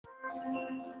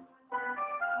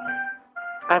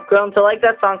I've grown to like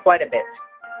that song quite a bit.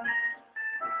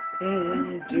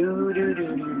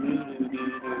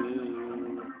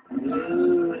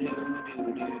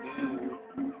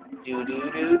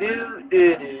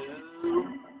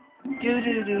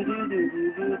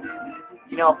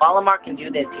 You know, if Olimar can do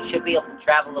this, he should be able to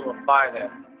travel a little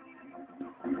farther.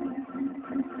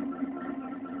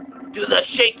 Do the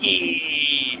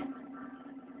shaky!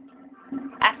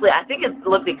 Actually, I think it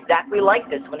looked exactly like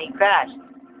this when he crashed.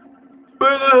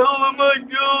 Where the hell am I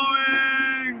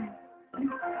going?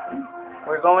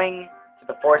 We're going to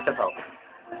the Forest of Hope,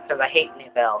 because I hate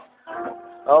Noel.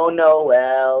 Oh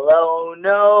Noel, oh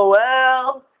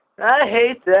Noel, I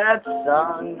hate that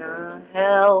song of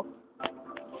hell.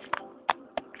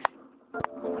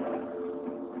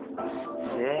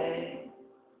 Stay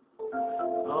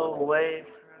away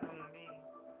from me,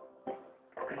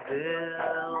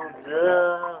 build a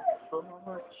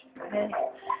fortress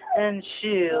and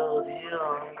shield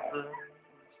your birds.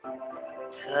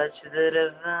 Touch the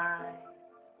divine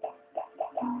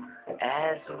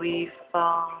as we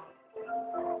fall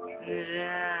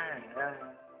down.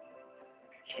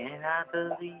 Cannot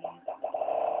believe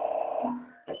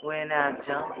when I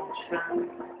don't try.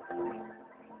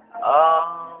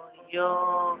 All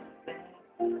your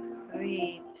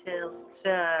fairy tales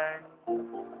turn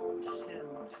to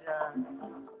dust.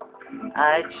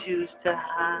 I choose to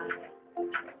hide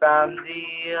from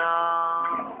the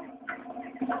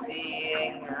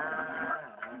all-seeing eye.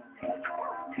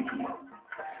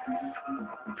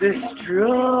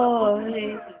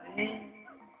 Destroy this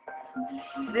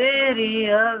city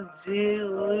of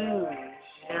delusion.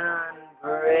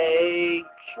 Break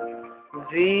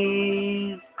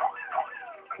these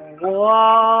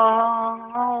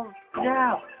walls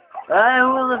down. I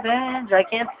will avenge. I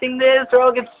can't sing this or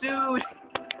I'll get sued.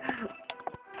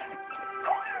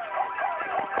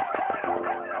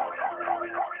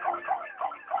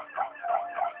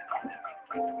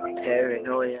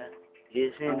 Paranoia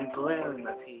is in bloom,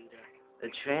 Peter. The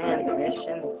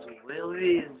transmissions will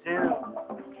resume.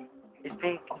 If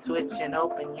they can switch and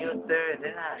open your third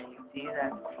eye, you see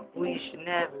that we should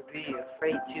never be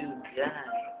afraid to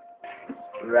die.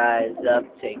 Rise up,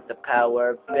 take the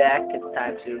power back. It's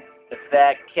time to. The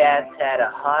fat cat's had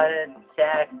a heart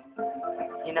attack.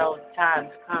 You know,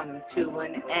 time's coming to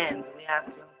an end. We have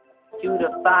to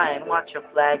unify and watch a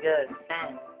flag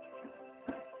ascend.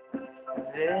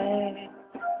 They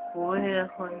will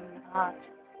not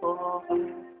fall.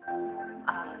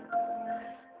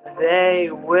 They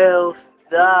will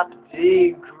stop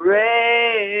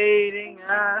degrading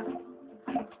us.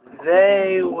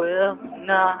 They will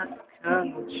not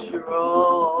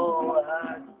control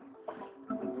us.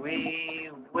 We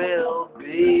will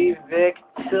be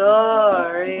victorious.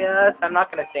 I'm not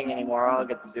going to sing anymore, I'll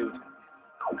get sued.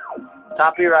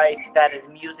 Copyright, that is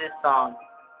Muse's song.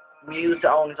 Muse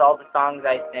owns all the songs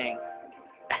I sing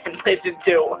and listen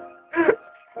to.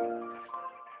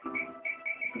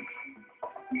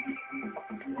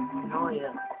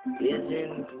 Paranoia is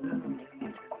in bloom.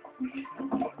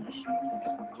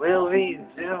 Will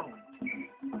resume.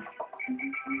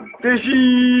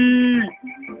 Fishy!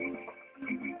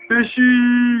 Fishy!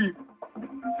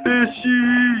 Fishy!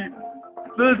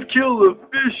 Let's kill the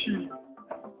fishy!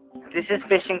 This is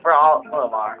fishing for all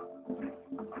of our.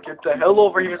 Get the hell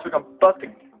over here so we can bust a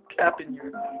cap in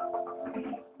you.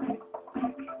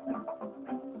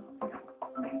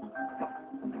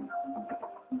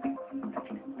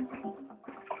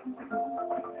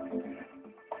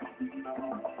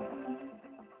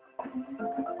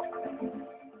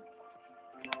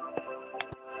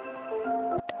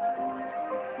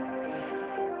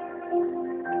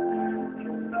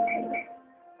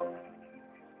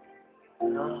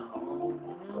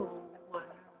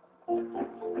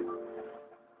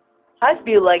 I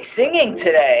feel like singing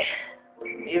today,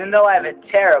 even though I have a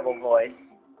terrible voice.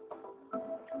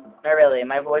 Not really,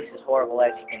 my voice is horrible,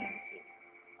 as you can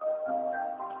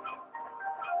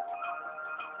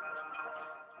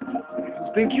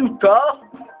see. Think you tough?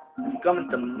 Come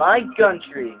to my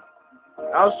country.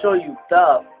 I'll show you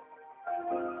tough.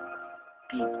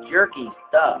 Beef jerky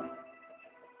stuff.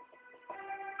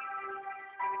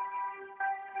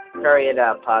 Hurry it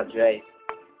up, Padres.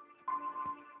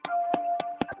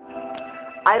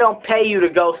 I don't pay you to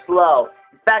go slow.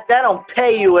 In fact, I don't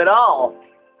pay you at all.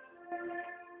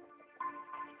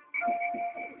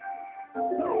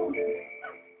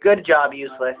 Good job,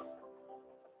 useless.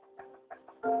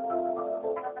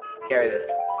 Carry this.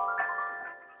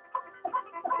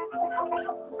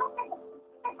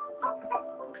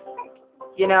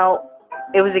 You know,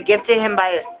 it was a gift to him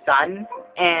by his son,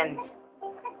 and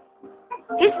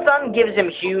his son gives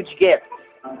him huge gifts.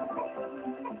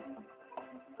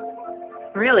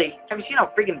 Really? Have you seen how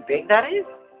freaking big that is?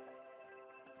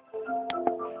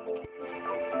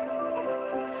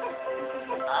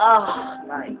 Oh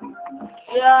my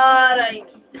god,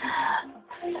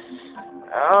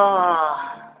 oh.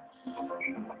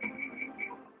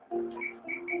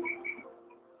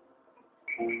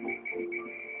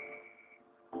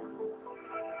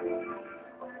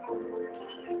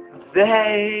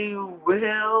 They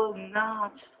will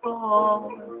not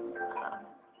fall.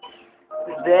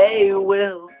 They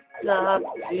will stop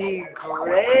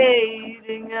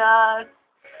degrading us.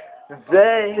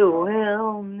 They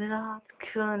will not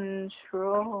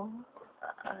control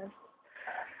us.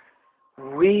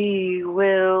 We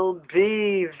will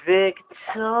be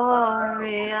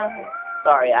victorious.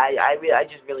 Sorry, I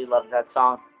just really love that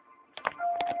song.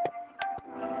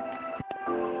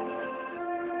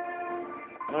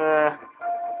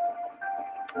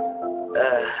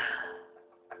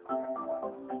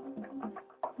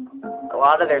 A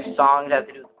lot of their songs have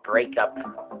to do with breakup.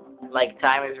 Like,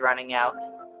 time is running out.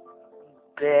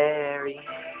 Bury it.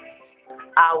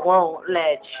 I won't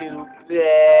let you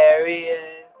bury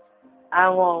it. I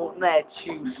won't let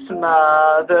you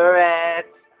smother it.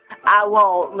 I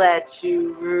won't let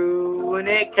you ruin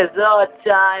it, 'cause our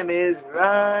time is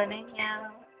running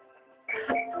out.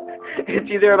 It's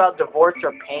either about divorce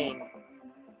or pain.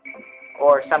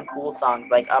 Or some cool songs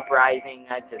like Uprising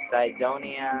to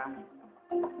Sidonia.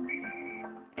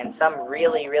 And some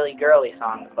really, really girly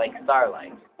songs like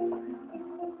Starlight.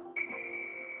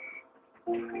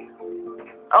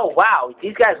 Oh wow,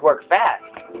 these guys work fast.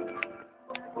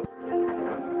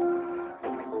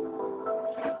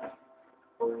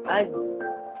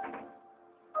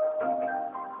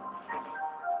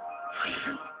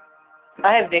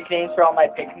 I have nicknames for all my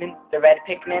Pikmin. The red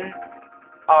Pikmin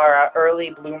are early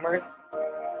bloomers.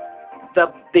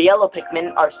 The yellow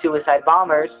Pikmin are suicide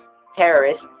bombers,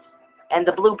 terrorists, and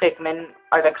the blue Pikmin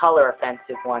are the color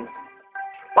offensive ones.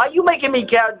 Why are you making me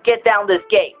get down this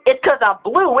gate? It's 'cause I'm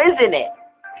blue, isn't it?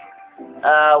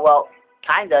 Well,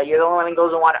 kinda. You're the only one that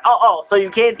goes in water. Oh, so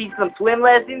you can't teach them swim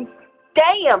lessons?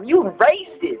 Damn, you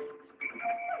racist!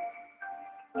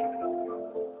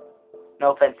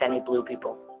 No offense to any blue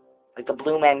people. Like the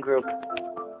Blue Man Group.